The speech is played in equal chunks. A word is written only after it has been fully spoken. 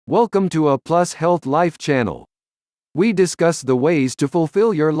Welcome to A Plus Health Life channel. We discuss the ways to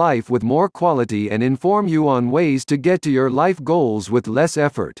fulfill your life with more quality and inform you on ways to get to your life goals with less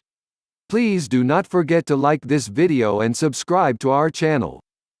effort. Please do not forget to like this video and subscribe to our channel.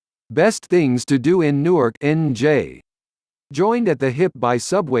 Best things to do in Newark, NJ. Joined at the hip by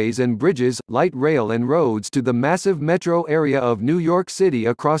subways and bridges, light rail and roads to the massive metro area of New York City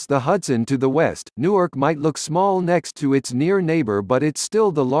across the Hudson to the west, Newark might look small next to its near neighbor, but it's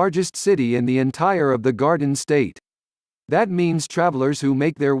still the largest city in the entire of the Garden State. That means travelers who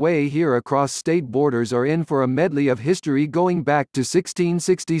make their way here across state borders are in for a medley of history going back to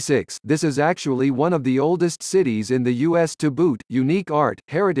 1666. This is actually one of the oldest cities in the U.S. to boot, unique art,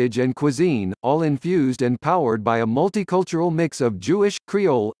 heritage and cuisine, all infused and powered by a multicultural mix of Jewish,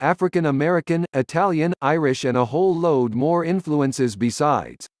 Creole, African American, Italian, Irish and a whole load more influences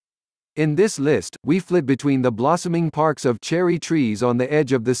besides. In this list, we flit between the blossoming parks of cherry trees on the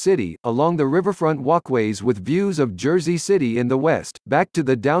edge of the city, along the riverfront walkways with views of Jersey City in the west, back to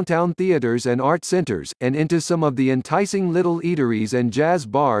the downtown theaters and art centers, and into some of the enticing little eateries and jazz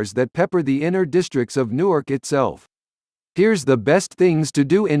bars that pepper the inner districts of Newark itself. Here's the best things to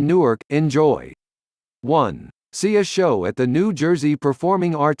do in Newark. Enjoy. 1. See a show at the New Jersey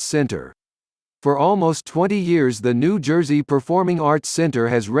Performing Arts Center. For almost 20 years, the New Jersey Performing Arts Center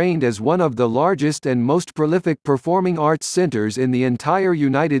has reigned as one of the largest and most prolific performing arts centers in the entire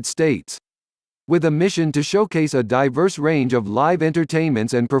United States. With a mission to showcase a diverse range of live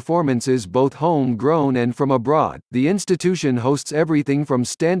entertainments and performances both homegrown and from abroad, the institution hosts everything from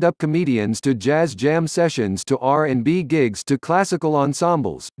stand-up comedians to jazz jam sessions to R&B gigs to classical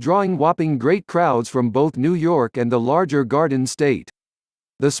ensembles, drawing whopping great crowds from both New York and the larger Garden State.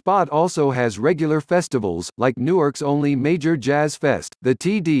 The spot also has regular festivals, like Newark's only major jazz fest, the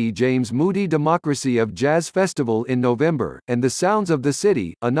T.D. James Moody Democracy of Jazz Festival in November, and the Sounds of the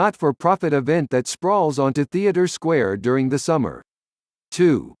City, a not-for-profit event that sprawls onto Theater Square during the summer.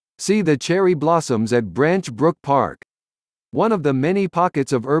 2. See the cherry blossoms at Branch Brook Park. One of the many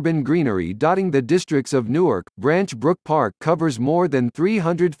pockets of urban greenery dotting the districts of Newark, Branch Brook Park covers more than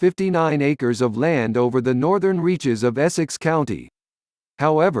 359 acres of land over the northern reaches of Essex County.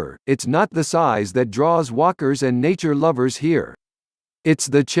 However, it's not the size that draws walkers and nature lovers here. It's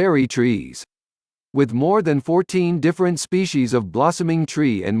the cherry trees. With more than 14 different species of blossoming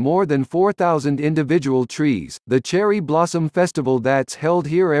tree and more than 4,000 individual trees, the Cherry Blossom Festival that's held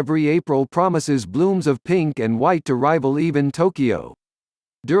here every April promises blooms of pink and white to rival even Tokyo.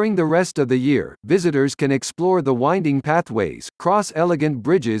 During the rest of the year, visitors can explore the winding pathways, cross elegant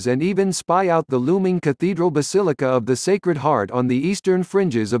bridges and even spy out the looming Cathedral Basilica of the Sacred Heart on the eastern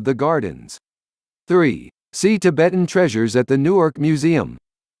fringes of the gardens. 3. See Tibetan treasures at the Newark Museum.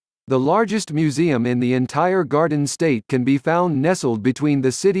 The largest museum in the entire Garden State can be found nestled between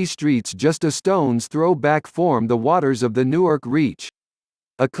the city streets. Just a stone's throw back form the waters of the Newark Reach.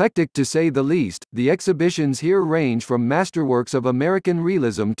 Eclectic to say the least, the exhibitions here range from masterworks of American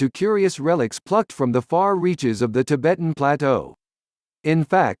realism to curious relics plucked from the far reaches of the Tibetan Plateau. In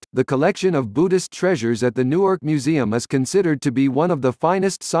fact, the collection of Buddhist treasures at the Newark Museum is considered to be one of the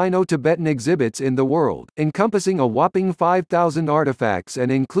finest Sino-Tibetan exhibits in the world, encompassing a whopping 5,000 artifacts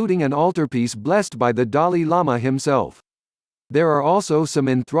and including an altarpiece blessed by the Dalai Lama himself. There are also some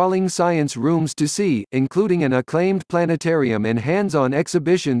enthralling science rooms to see, including an acclaimed planetarium and hands-on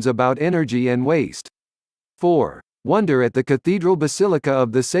exhibitions about energy and waste. 4. Wonder at the Cathedral Basilica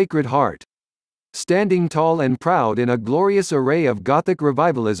of the Sacred Heart. Standing tall and proud in a glorious array of Gothic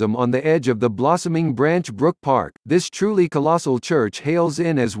revivalism on the edge of the blossoming Branch Brook Park, this truly colossal church hails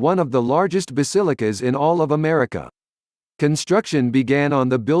in as one of the largest basilicas in all of America. Construction began on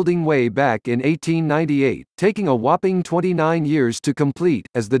the building way back in 1898, taking a whopping 29 years to complete,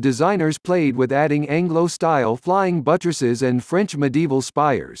 as the designers played with adding Anglo-style flying buttresses and French medieval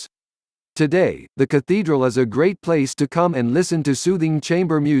spires. Today, the cathedral is a great place to come and listen to soothing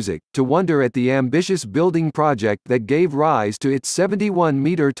chamber music, to wonder at the ambitious building project that gave rise to its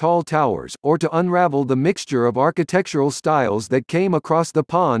 71-meter-tall towers, or to unravel the mixture of architectural styles that came across the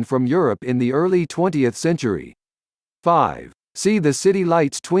pond from Europe in the early 20th century. 5. See the city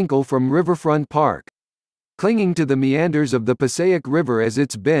lights twinkle from Riverfront Park. Clinging to the meanders of the Passaic River as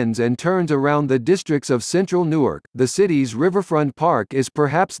it bends and turns around the districts of central Newark, the city's Riverfront Park is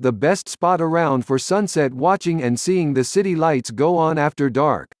perhaps the best spot around for sunset watching and seeing the city lights go on after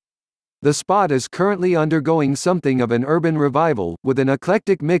dark. The spot is currently undergoing something of an urban revival, with an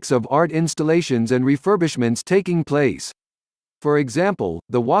eclectic mix of art installations and refurbishments taking place. For example,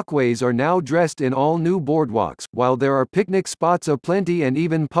 the walkways are now dressed in all-new boardwalks, while there are picnic spots aplenty and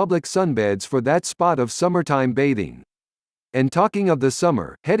even public sunbeds for that spot of summertime bathing. And talking of the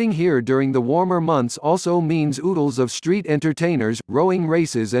summer, heading here during the warmer months also means oodles of street entertainers, rowing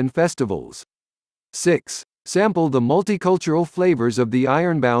races and festivals. 6. Sample the multicultural flavors of the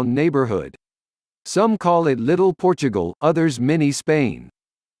ironbound neighborhood. Some call it Little Portugal, others Mini Spain.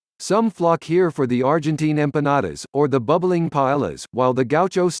 Some flock here for the Argentine empanadas, or the bubbling paellas, while the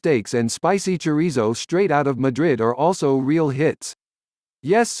gaucho steaks and spicy chorizo straight out of Madrid are also real hits.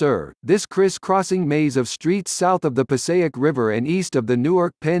 Yes sir, this criss-crossing maze of streets south of the Passaic River and east of the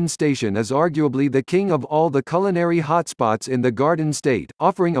Newark Penn Station is arguably the king of all the culinary hotspots in the Garden State,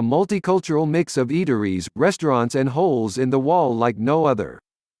 offering a multicultural mix of eateries, restaurants and holes in the wall like no other.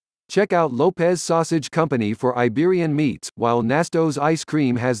 Check out Lopez Sausage Company for Iberian meats, while Nasto's Ice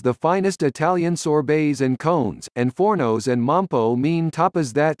Cream has the finest Italian sorbets and cones, and Fornos and Mompo mean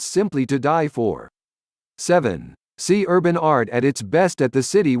tapas that's simply to die for. 7. See urban art at its best at the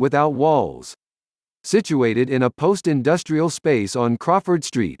City Without Walls. Situated in a post-industrial space on Crawford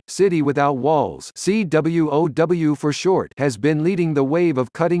Street, City Without Walls (CWOW for short) has been leading the wave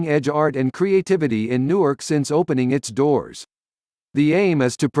of cutting-edge art and creativity in Newark since opening its doors. The aim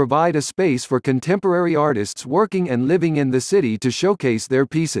is to provide a space for contemporary artists working and living in the city to showcase their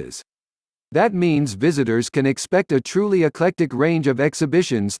pieces. That means visitors can expect a truly eclectic range of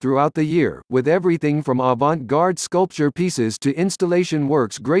exhibitions throughout the year, with everything from avant-garde sculpture pieces to installation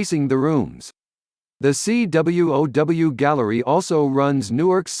works gracing the rooms. The CWOW Gallery also runs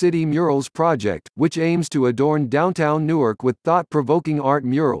Newark's City Murals Project, which aims to adorn downtown Newark with thought-provoking art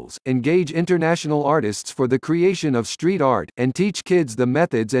murals, engage international artists for the creation of street art, and teach kids the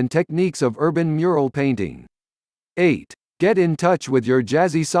methods and techniques of urban mural painting. 8. Get in touch with your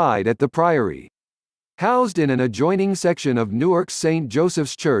jazzy side at the Priory. Housed in an adjoining section of Newark's St.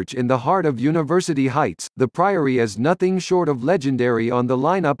 Joseph's Church in the heart of University Heights, the Priory is nothing short of legendary on the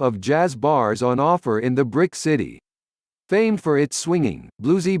lineup of jazz bars on offer in the Brick City. Famed for its swinging,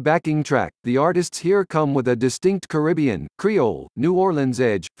 bluesy backing track, the artists here come with a distinct Caribbean, Creole, New Orleans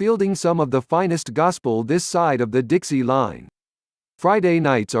edge, fielding some of the finest gospel this side of the Dixie line. Friday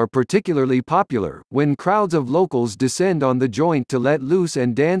nights are particularly popular, when crowds of locals descend on the joint to let loose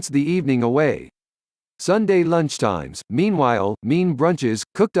and dance the evening away. Sunday lunchtimes, meanwhile, mean brunches,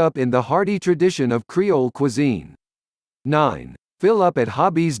 cooked up in the hearty tradition of Creole cuisine. 9. Fill up at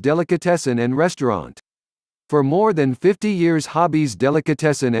Hobby's Delicatessen and Restaurant. For more than 50 years Hobby's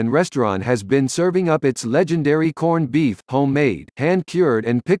Delicatessen and Restaurant has been serving up its legendary corned beef, homemade, hand-cured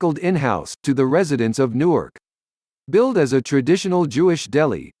and pickled in-house, to the residents of Newark. Billed as a traditional Jewish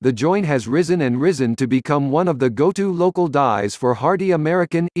deli, the joint has risen to become one of the go-to local dives for hearty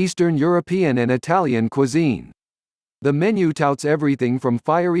American, Eastern European and Italian cuisine. The menu touts everything from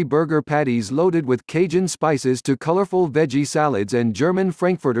fiery burger patties loaded with Cajun spices to colorful veggie salads and German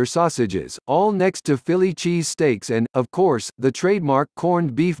Frankfurter sausages, all next to Philly cheese steaks and, of course, the trademark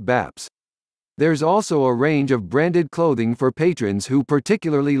corned beef baps. There's also a range of branded clothing for patrons who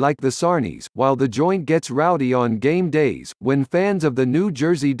particularly like the Sarnies, while the joint gets rowdy on game days, when fans of the New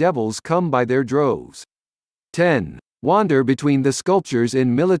Jersey Devils come by their droves. 10. Wander between the sculptures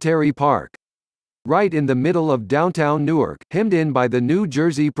in Military Park. Right in the middle of downtown Newark, hemmed in by the New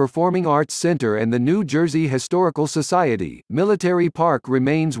Jersey Performing Arts Center and the New Jersey Historical Society, Military Park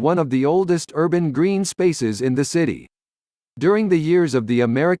remains one of the oldest urban green spaces in the city. During the years of the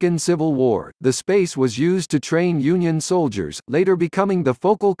American Civil War, the space was used to train Union soldiers, later becoming the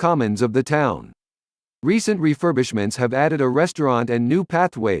focal commons of the town. Recent refurbishments have added a restaurant and new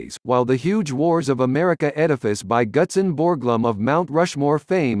pathways, while the huge Wars of America edifice by Gutzon Borglum of Mount Rushmore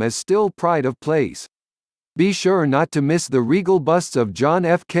fame is still pride of place. Be sure not to miss the regal busts of John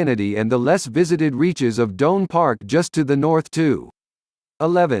F. Kennedy and the less visited reaches of Doane Park just to the north too.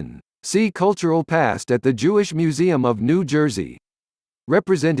 11. See Cultural Past at the Jewish Museum of New Jersey.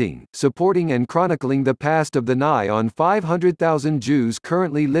 Representing, supporting and chronicling the past of the nigh on 500,000 Jews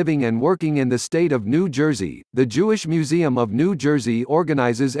currently living and working in the state of New Jersey, the Jewish Museum of New Jersey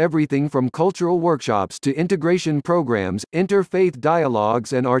organizes everything from cultural workshops to integration programs, interfaith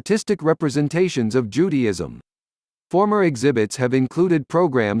dialogues and artistic representations of Judaism. Former exhibits have included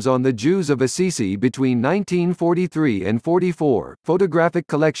programs on the Jews of Assisi between 1943 and 44, photographic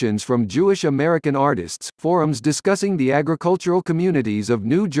collections from Jewish American artists, forums discussing the agricultural communities of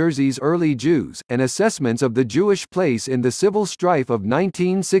New Jersey's early Jews, and assessments of the Jewish place in the civil strife of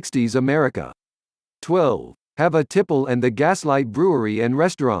 1960s America. 12. Have a tipple and the Gaslight Brewery and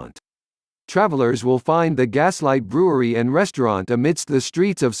Restaurant. Travelers will find the Gaslight Brewery and Restaurant amidst the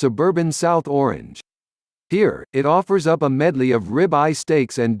streets of suburban South Orange. Here, it offers up a medley of rib-eye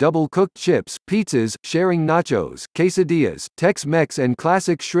steaks and double-cooked chips, pizzas, sharing nachos, quesadillas, Tex-Mex and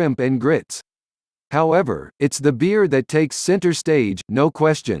classic shrimp and grits. However, it's the beer that takes center stage, no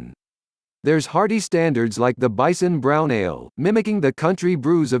question. There's hearty standards like the Bison Brown Ale, mimicking the country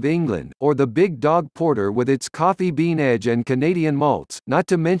brews of England, or the Big Dog Porter with its coffee bean edge and Canadian malts, not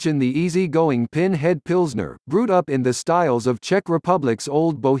to mention the easy-going Pinhead Pilsner, brewed up in the styles of Czech Republic's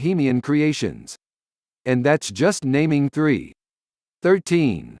old Bohemian creations. And that's just naming 3.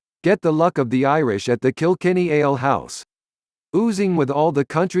 13. Get the luck of the Irish at the Kilkenny Ale House. Oozing with all the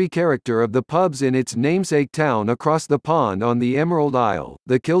country character of the pubs in its namesake town across the pond on the Emerald Isle,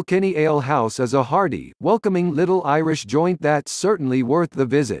 the Kilkenny Ale House is a hearty, welcoming little Irish joint that's certainly worth the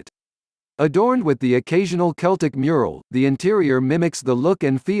visit. Adorned with the occasional Celtic mural, the interior mimics the look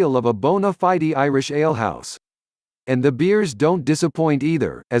and feel of a bona fide Irish alehouse. And the beers don't disappoint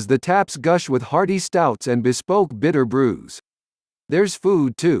either, as the taps gush with hearty stouts and bespoke bitter brews. There's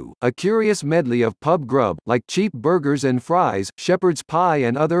food too, a curious medley of pub grub, like cheap burgers and fries, shepherd's pie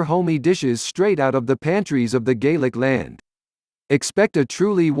and other homey dishes straight out of the pantries of the Gaelic land. Expect a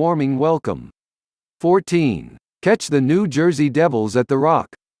truly warming welcome. 14. Catch the New Jersey Devils at the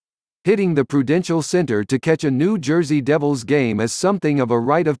Rock. Hitting the Prudential Center to catch a New Jersey Devils game is something of a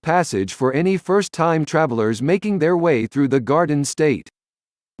rite of passage for any first-time travelers making their way through the Garden State.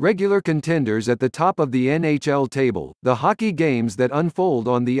 Regular contenders at the top of the NHL table, the hockey games that unfold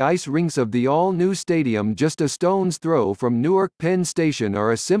on the ice rinks of the all-new stadium just a stone's throw from Newark Penn Station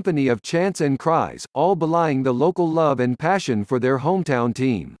are a symphony of chants and cries, all belying the local love and passion for their hometown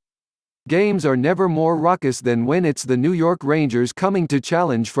team. Games are never more raucous than when it's the New York Rangers coming to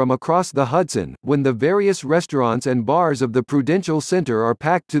challenge from across the Hudson, when the various restaurants and bars of the Prudential Center are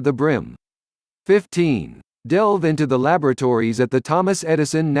packed to the brim. 15. Delve into the laboratories at the Thomas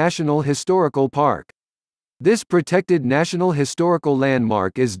Edison National Historical Park. This protected National Historical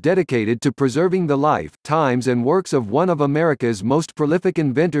Landmark is dedicated to preserving the life, times and works of one of America's most prolific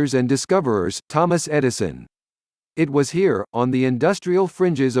inventors and discoverers, Thomas Edison. It was here, on the industrial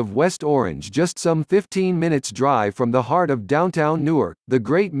fringes of West Orange, just some 15 minutes' drive from the heart of downtown Newark, the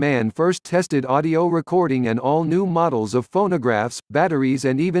great man first tested audio recording and all new models of phonographs, batteries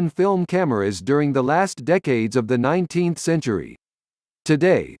and even film cameras during the last decades of the 19th century.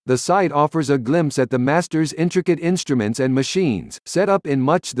 Today, the site offers a glimpse at the master's intricate instruments and machines, set up in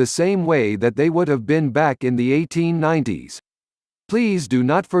much the same way that they would have been back in the 1890s. Please do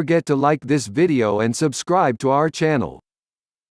not forget to like this video and subscribe to our channel.